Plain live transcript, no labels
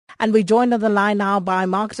And we're joined on the line now by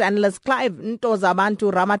market analyst Clive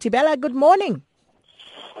Ntozabantu Ramatibela. Good morning.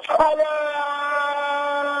 Hello!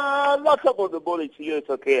 Lots of the morning to you, it's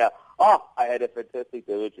okay. I had a fantastic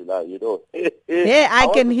day in July, Yeah, I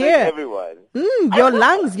can hear. Everyone. Your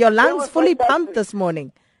lungs fully pumped this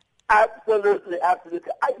morning. Absolutely. I'm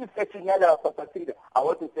just catching out of Papacita. I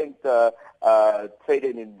want to thank the Trade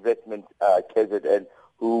and Investment KZN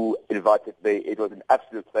who invited me. It was an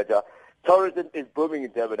absolute pleasure. Tourism is booming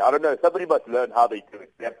in Durban. I don't know. Somebody must learn how they do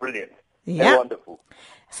it. They're brilliant. Yeah. They're wonderful.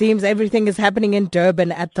 Seems everything is happening in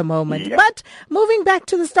Durban at the moment. Yeah. But moving back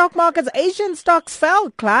to the stock markets, Asian stocks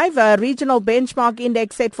fell. Clive, a regional benchmark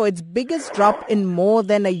index set for its biggest drop in more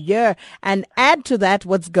than a year. And add to that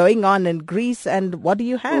what's going on in Greece. And what do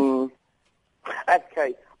you have?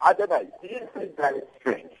 Okay. I don't know. Do you think that it's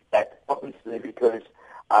strange that obviously because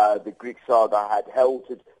the Greek saga had held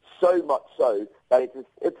it so much so that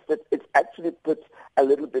it's actually put a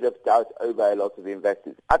little bit of doubt over a lot of the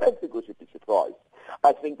investors. I don't think we should be surprised.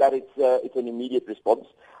 I think that it's an immediate response.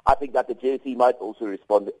 I think that the JSE might also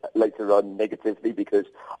respond later on negatively because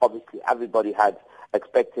obviously everybody had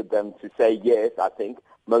expected them to say yes, I think,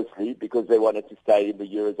 mostly because they wanted to stay in the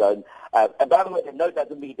Eurozone. And by the way, no, that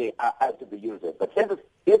doesn't mean they are out of the Eurozone. But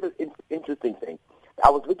here's an interesting thing. I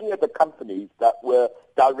was looking at the companies that were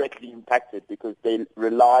directly impacted because they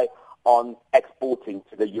rely on exporting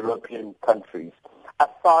to the European countries.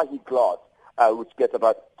 Asahi Glass, which gets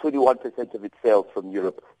about 21% of its sales from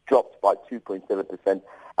Europe, dropped by 2.7%.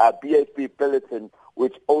 BHP Billiton,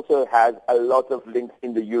 which also has a lot of links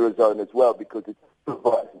in the Eurozone as well because it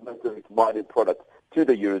provides most of its mining products to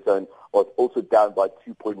the Eurozone, was also down by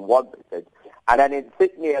 2.1%. And then in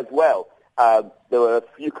Sydney as well, there were a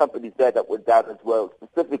few companies there that were down as well,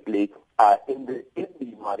 specifically in the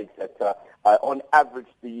mining sector. On average,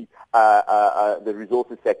 the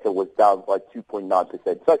resources sector was down by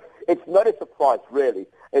 2.9%. So it's not a surprise, really.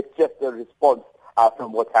 It's just a response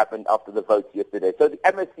from what happened after the vote yesterday. So the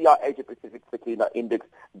MSCI Asia Pacific Sakina Index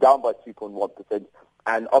down by 2.1%,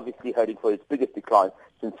 and obviously heading for its biggest decline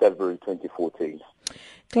since February 2014.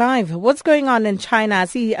 Clive, what's going on in China? I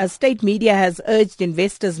see state media has urged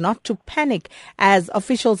investors not to panic as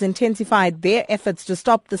officials intensified their efforts to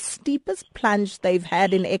stop the steepest plunge they've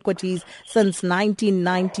had in equities since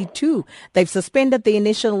 1992. They've suspended the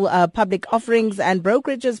initial public offerings and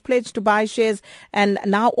brokerages pledged to buy shares, and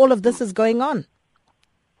now all of this is going on.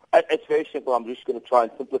 It's very simple. I'm just going to try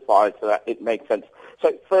and simplify it so that it makes sense.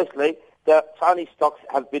 So firstly, the Chinese stocks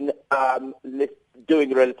have been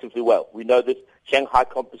doing relatively well. We know this. Shanghai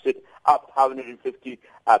Composite up 150%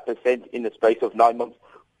 in the space of 9 months.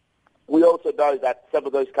 We also know that some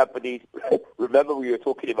of those companies, remember we were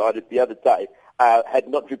talking about it the other day, had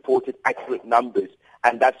not reported accurate numbers,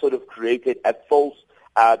 and that sort of created a false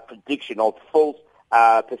prediction or false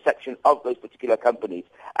perception of those particular companies.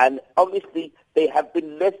 And obviously, they've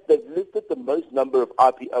listed the most number of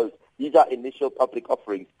IPOs. These are initial public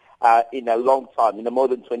offerings in a long time, in more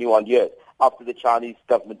than 21 years, after the Chinese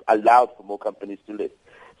government allowed for more companies to list.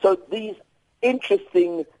 So these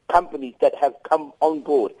interesting companies that have come on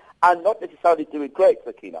board are not necessarily doing great,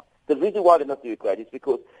 Sakina. The reason why they're not doing great is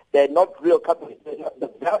because they're not real companies.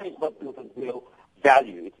 The value is not built on real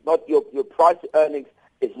value. It's not your price earnings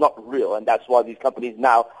is not real, and that's why these companies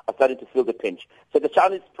now are starting to feel the pinch. So the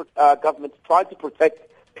Chinese government is trying to protect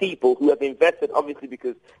people who have invested, obviously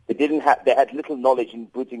because they had little knowledge in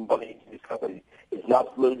putting money into this company, is now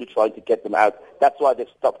slowly trying to get them out. That's why they've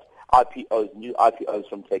stopped new IPOs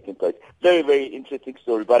from taking place. Very, very interesting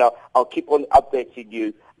story, but I'll keep on updating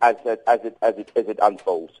you as it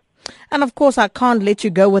unfolds. And of course, I can't let you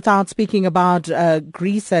go without speaking about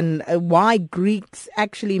Greece and why Greeks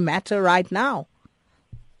actually matter right now.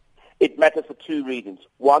 It matters for two reasons.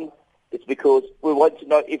 One, it's because we want to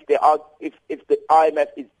know if the IMF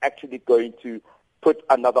is actually going to put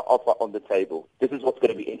another offer on the table. This is what's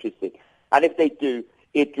going to be interesting. And if they do,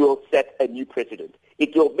 it will set a new precedent.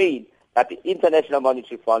 It will mean that the International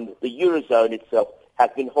Monetary Fund, the Eurozone itself, has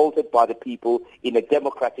been halted by the people in a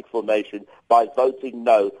democratic formation by voting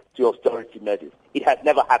no to austerity measures. It has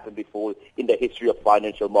never happened before in the history of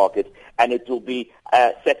financial markets, and it will be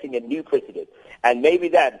setting a new precedent. And maybe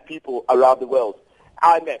then people around the world,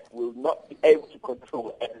 IMF will not be able to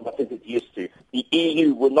control as much as it used to. The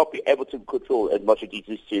EU will not be able to control as much as it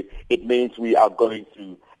used to. It means we are going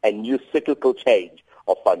through a new cyclical change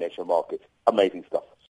of financial markets. Amazing stuff.